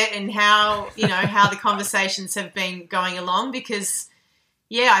at with it and how, how the conversations have been going along. Because,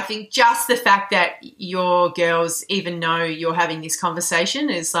 I think just the fact that your girls even know you're having this conversation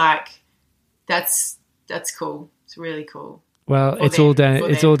is that's cool. It's really cool. Well, it's all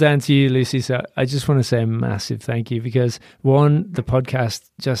down to you, Lucy. So I just want to say a massive thank you because, one, the podcast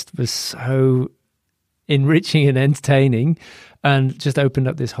just was so enriching and entertaining and just opened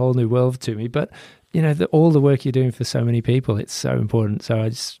up this whole new world to me. But, all the work you're doing for so many people, it's so important. So I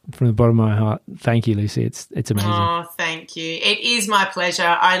just, from the bottom of my heart, thank you, Lucy. It's amazing. Oh, thank you. It is my pleasure.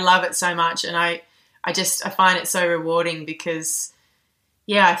 I love it so much. And I find it so rewarding because,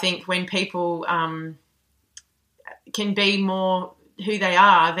 I think when people can be more who they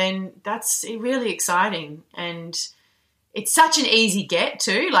are, then that's really exciting. And it's such an easy get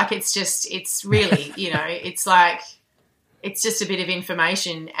too. Like it's really, it's like, it's just a bit of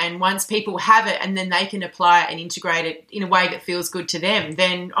information. And once people have it and then they can apply it and integrate it in a way that feels good to them,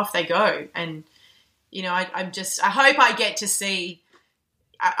 then off they go. And, I hope I get to see,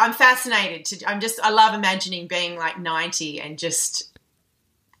 I'm fascinated. I love imagining being like 90 and just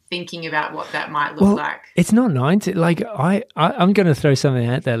thinking about what that might look like. It's not 90. Like I'm going to throw something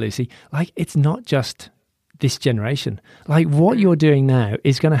out there, Lucy. Like it's not just this generation. Like what you're doing now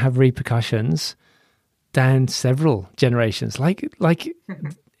is going to have repercussions down several generations. Like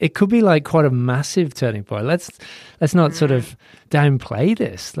it could be like quite a massive turning point. Let's not sort of downplay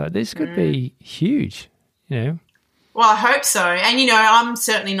this. Like this could be huge, Well, I hope so. And I'm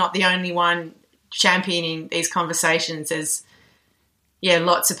certainly not the only one championing these conversations. There's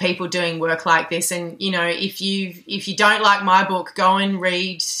lots of people doing work like this. And if you don't like my book, go and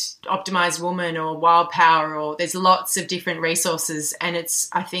read Optimized Woman or Wild Power, or there's lots of different resources. And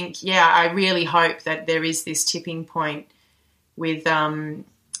I really hope that there is this tipping point with an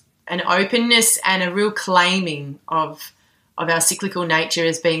openness and a real claiming of our cyclical nature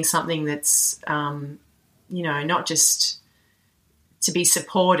as being something that's not just to be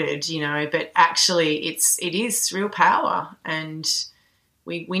supported, but actually it is real power. And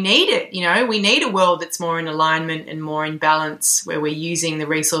we need it, we need a world that's more in alignment and more in balance, where we're using the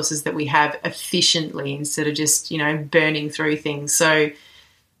resources that we have efficiently instead of just, burning through things. So,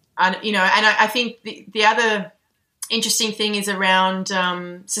 I think the other interesting thing is around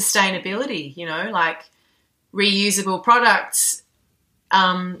sustainability, like reusable products,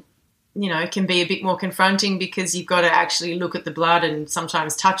 can be a bit more confronting because you've got to actually look at the blood and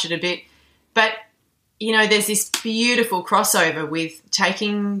sometimes touch it a bit. But there's this beautiful crossover with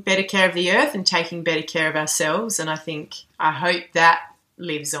taking better care of the earth and taking better care of ourselves. And I hope that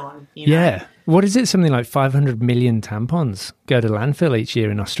lives on. Yeah. What is it? Something like 500 million tampons go to landfill each year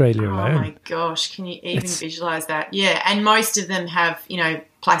in Australia alone. Oh my gosh. Can you even visualize that? Yeah. And most of them have,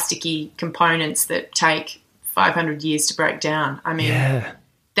 plasticky components that take 500 years to break down. I mean,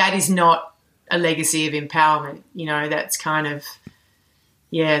 that is not a legacy of empowerment. That's kind of,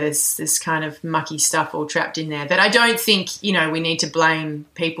 there's kind of mucky stuff all trapped in there that I don't think, we need to blame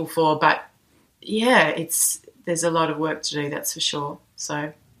people for. But, there's a lot of work to do, that's for sure.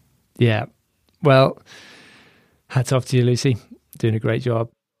 So, yeah. Well, hats off to you, Lucy. Doing a great job.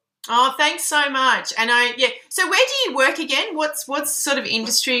 Oh, thanks so much. And so where do you work again? What sort of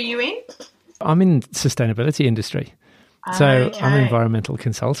industry are you in? I'm in sustainability industry. So I'm an environmental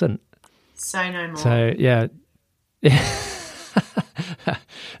consultant. So no more. So, yeah.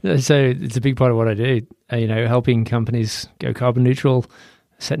 So it's a big part of what I do, helping companies go carbon neutral,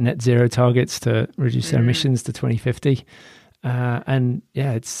 set net zero targets to reduce their emissions to 2050. And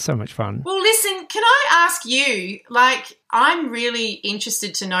it's so much fun. Well, listen, can I ask you, I'm really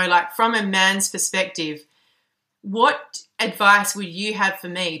interested to know, from a man's perspective, what advice would you have for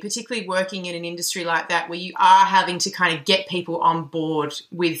me, particularly working in an industry like that where you are having to kind of get people on board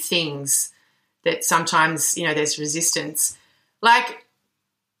with things that sometimes, there's resistance.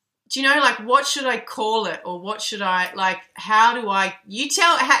 Do you know, what should I call it, or what should I, how do I,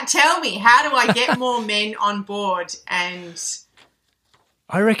 tell me, how do I get more men on board? And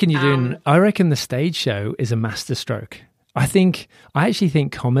I reckon I reckon the stage show is a masterstroke. I actually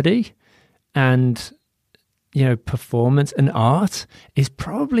think comedy and, performance and art is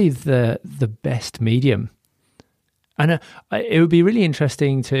probably the best medium. And it would be really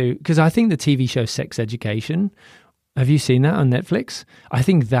interesting because I think the TV show Sex Education, have you seen that on Netflix? I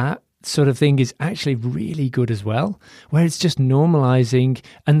think that sort of thing is actually really good as well, where it's just normalizing,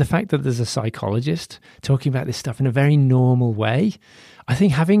 and the fact that there's a psychologist talking about this stuff in a very normal way. I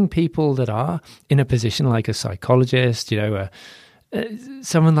think having people that are in a position like a psychologist,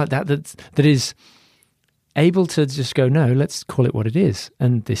 someone like that is able to just go, no, let's call it what it is,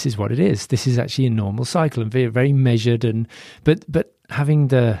 and this is what it is. This is actually a normal cycle and very, very measured, but having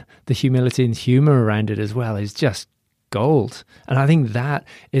the humility and humor around it as well is just gold. And I think that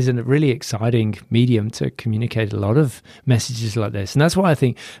is a really exciting medium to communicate a lot of messages like this. And that's why I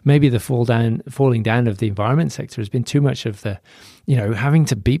think maybe the falling down of the environment sector has been too much of the, having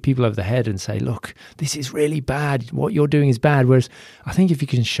to beat people over the head and say, look, this is really bad. What you're doing is bad. Whereas I think if you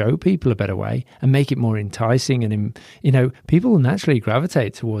can show people a better way and make it more enticing, and, people will naturally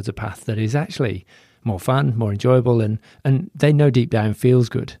gravitate towards a path that is actually more fun, more enjoyable, and they know deep down feels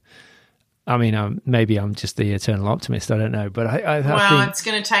good. I mean, maybe I'm just the eternal optimist. I don't know, but I think it's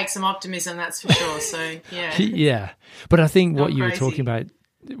going to take some optimism, that's for sure. So yeah, yeah. But I think what you were talking about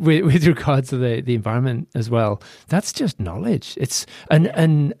with regards to the environment as well, that's just knowledge. It's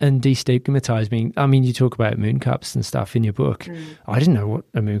and destigmatise me. I mean, you talk about moon cups and stuff in your book. I didn't know what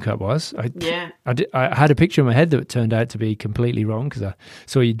a moon cup was. I had a picture in my head that turned out to be completely wrong because I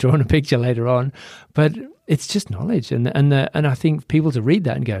saw you drawing a picture later on. But it's just knowledge, and I think people to read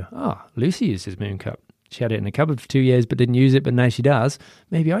that and go, Lucy uses moon cup. She had it in a cupboard for 2 years but didn't use it, but now she does.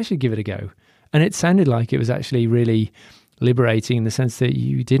 Maybe I should give it a go. And it sounded like it was actually really liberating in the sense that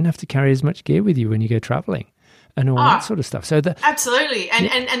you didn't have to carry as much gear with you when you go traveling and all that sort of stuff. So absolutely.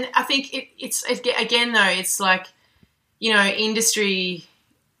 And I think it's again, though, it's like, industry,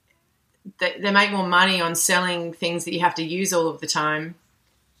 they make more money on selling things that you have to use all of the time.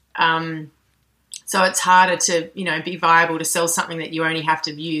 So it's harder to, be viable to sell something that you only have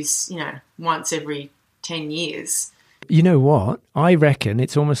to use, once every 10 years. You know what? I reckon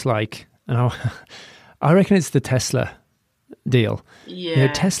it's almost like, I reckon it's the Tesla deal.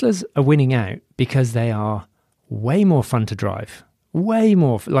 Yeah. Teslas are winning out because they are way more fun to drive. Way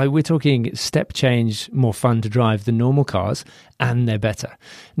more, like we're talking step change, more fun to drive than normal cars, and they're better.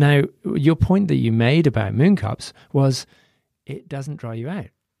 Now, your point that you made about moon cups was it doesn't dry you out.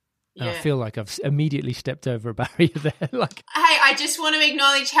 And I feel like I've immediately stepped over a barrier there. Hey, I just want to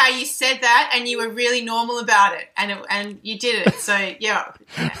acknowledge how you said that, and you were really normal about it, and you did it. So yeah,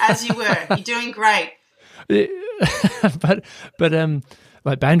 as you were, you're doing great. but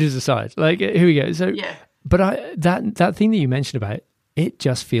like boundaries aside, like here we go. So but that thing that you mentioned about it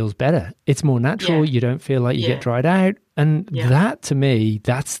just feels better. It's more natural. You don't feel like you get dried out, and that to me,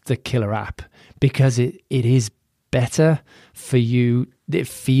 that's the killer app because it is better for you. It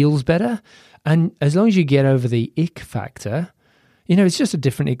feels better. And as long as you get over the ick factor, it's just a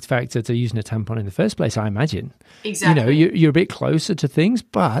different ick factor to using a tampon in the first place, I imagine. Exactly. You're a bit closer to things,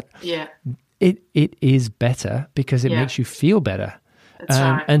 but it is better because it makes you feel better. That's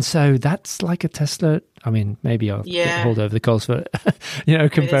right. And so that's like a Tesla. I mean, maybe I'll get hold over the coals for,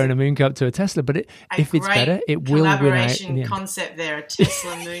 comparing a moon cup to a Tesla, but if it's better, it will win out. Collaboration concept there, a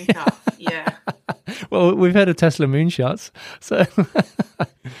Tesla moon cup. Yeah. Well, we've had a Tesla moonshots, so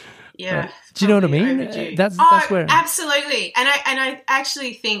yeah. Do you know what I mean? That's where absolutely, and I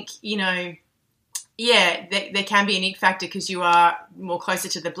actually think there can be an ick factor because you are more closer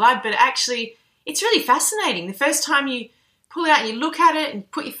to the blood, but actually it's really fascinating. The first time you pull it out and you look at it and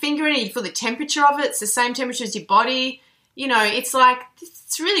put your finger in it, you feel the temperature of it. It's the same temperature as your body. It's like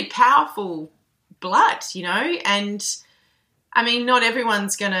it's really powerful blood. And I mean, not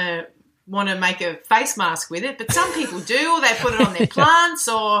everyone's gonna want to make a face mask with it, but some people do, or they put it on their plants,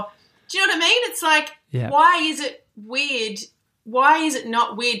 or do you know what I mean? It's like, why is it weird? Why is it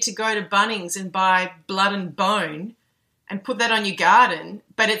not weird to go to Bunnings and buy blood and bone and put that on your garden?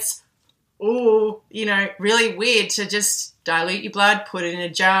 But it's, really weird to just dilute your blood, put it in a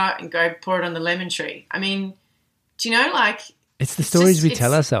jar and go pour it on the lemon tree. I mean, do you know, like... It's the stories we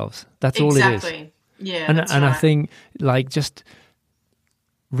tell ourselves. That's all it is. Exactly. Yeah, and right. I think, like, just...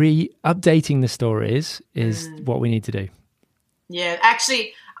 updating the stories is what we need to do. Yeah,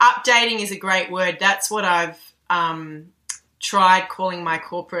 actually, updating is a great word. That's what I've tried calling my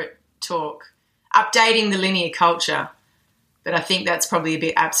corporate talk, updating the linear culture. But I think that's probably a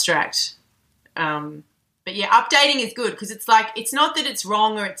bit abstract. But yeah, updating is good because it's like, it's not that it's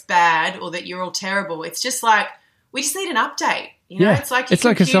wrong or it's bad or that you're all terrible. It's just like, we just need an update. It's like it's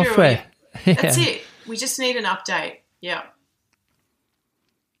like a software. That's it. We just need an update. Yeah.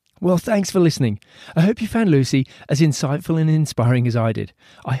 Well, thanks for listening. I hope you found Lucy as insightful and inspiring as I did.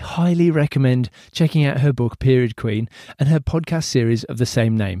 I highly recommend checking out her book, Period Queen, and her podcast series of the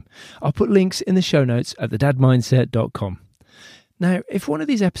same name. I'll put links in the show notes at thedadmindset.com. Now, if one of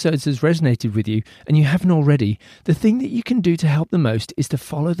these episodes has resonated with you and you haven't already, the thing that you can do to help the most is to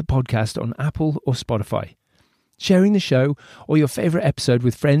follow the podcast on Apple or Spotify. Sharing the show or your favourite episode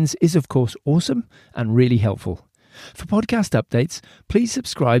with friends is, of course, awesome and really helpful. For podcast updates, please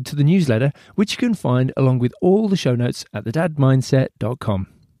subscribe to the newsletter, which you can find along with all the show notes at thedadmindset.com.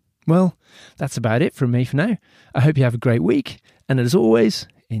 Well, that's about it from me for now. I hope you have a great week, and as always,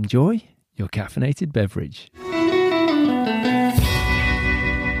 enjoy your caffeinated beverage.